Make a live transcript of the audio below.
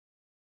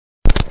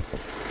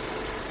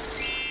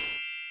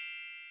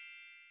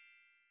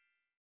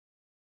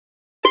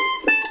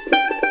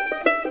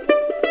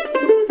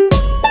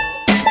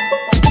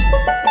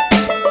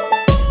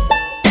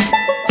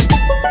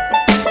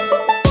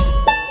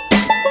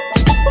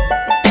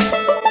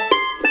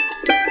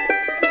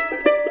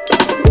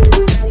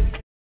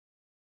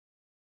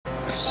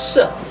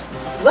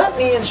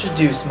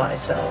introduce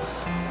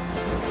myself.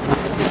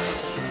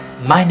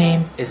 My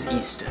name is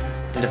Easton,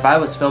 and if I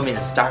was filming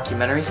this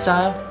documentary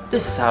style,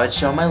 this is how I'd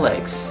show my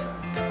legs.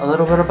 A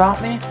little bit about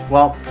me?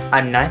 Well,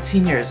 I'm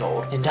 19 years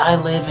old, and I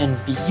live in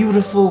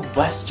beautiful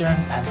western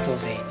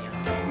Pennsylvania.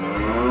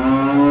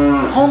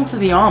 Home to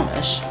the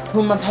Amish,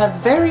 whom I've had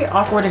very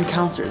awkward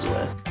encounters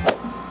with.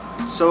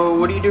 So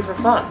what do you do for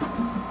fun?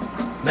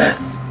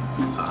 Meth.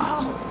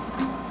 Oh.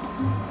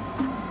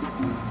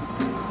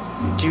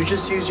 Do you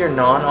just use your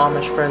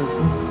non-Amish friends'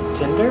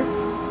 Tinder?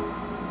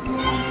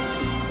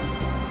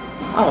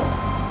 Oh.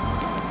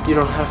 You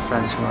don't have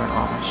friends who aren't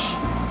Amish.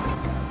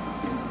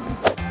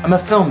 I'm a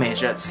film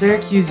major at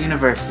Syracuse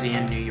University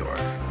in New York,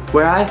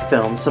 where I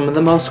filmed some of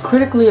the most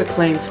critically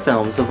acclaimed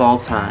films of all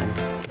time.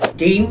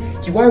 Dean,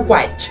 you are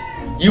white.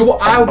 You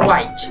are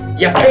white.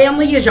 Your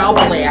family is all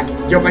black.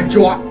 You're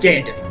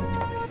adopted.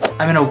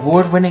 I'm an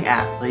award-winning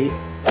athlete.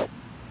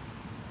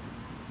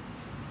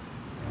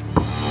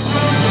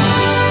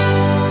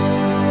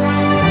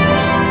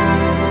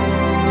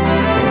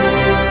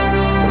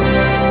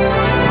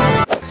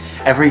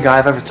 Every guy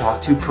I've ever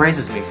talked to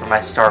praises me for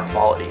my star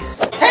qualities.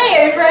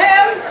 Hey,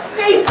 Abraham!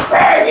 Hey,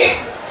 faggot!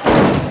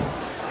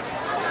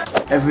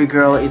 Every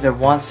girl either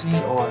wants me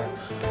or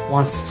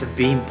wants to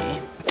be me.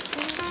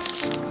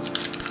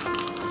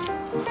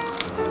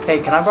 Hey,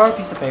 can I borrow a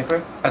piece of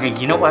paper? Okay,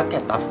 you know what?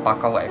 Get the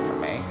fuck away from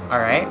me,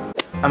 alright?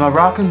 I'm a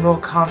rock and roll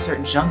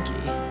concert junkie.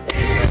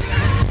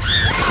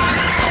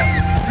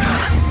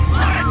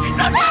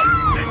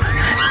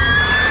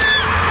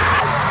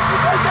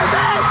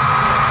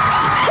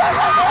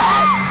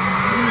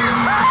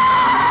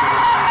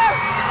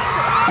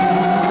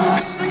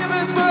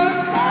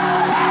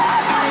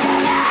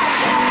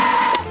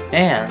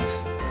 And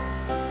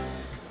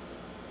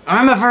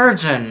I'm a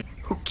virgin.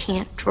 Who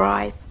can't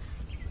drive.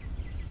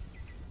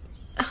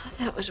 Oh,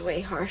 that was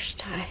way harsh,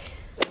 Ty.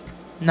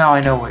 Now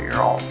I know what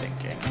you're all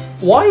thinking.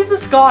 Why is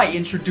this guy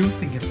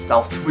introducing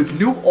himself to his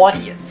new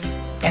audience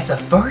as a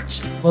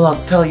virgin? Well, I'll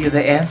tell you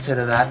the answer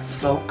to that,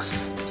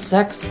 folks.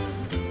 Sex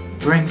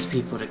brings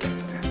people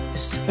together,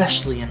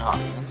 especially an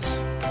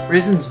audience.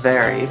 Reasons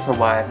vary for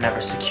why I've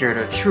never secured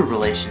a true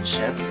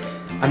relationship.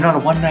 I'm not a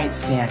one-night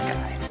stand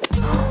guy.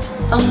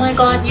 Oh my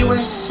god, you are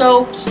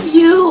so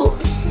cute!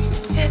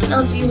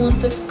 Now do you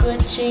want the good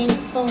Jane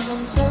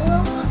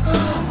Fonda?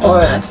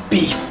 Or a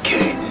beef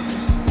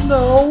curtain?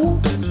 No.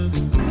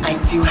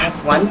 I do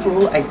have one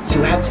rule, I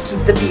do have to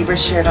keep the beaver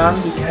shirt on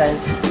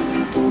because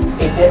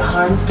if it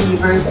harms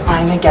beavers,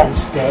 I'm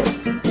against it.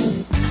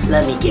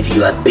 Let me give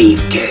you a beef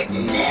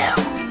curtain now.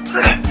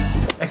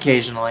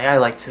 Occasionally, I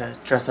like to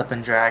dress up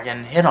in drag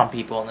and hit on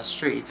people in the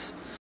streets.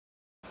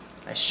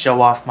 I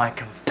show off my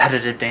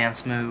competitive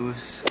dance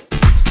moves.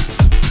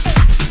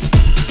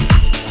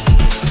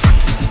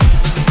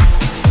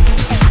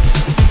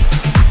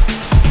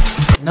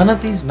 None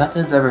of these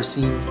methods ever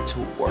seem to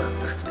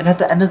work. And at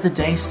the end of the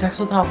day, sex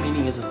without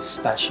meaning isn't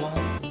special.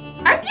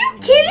 Are you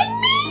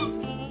kidding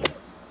me?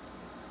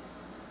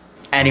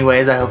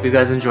 Anyways, I hope you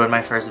guys enjoyed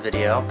my first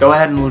video. Go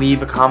ahead and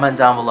leave a comment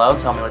down below,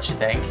 tell me what you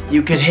think.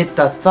 You could hit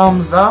the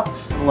thumbs up,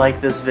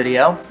 like this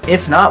video.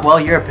 If not, well,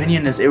 your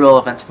opinion is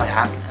irrelevant to my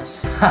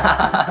happiness.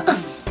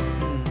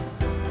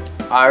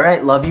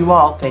 Alright, love you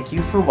all, thank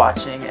you for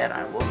watching, and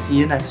I will see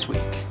you next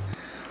week.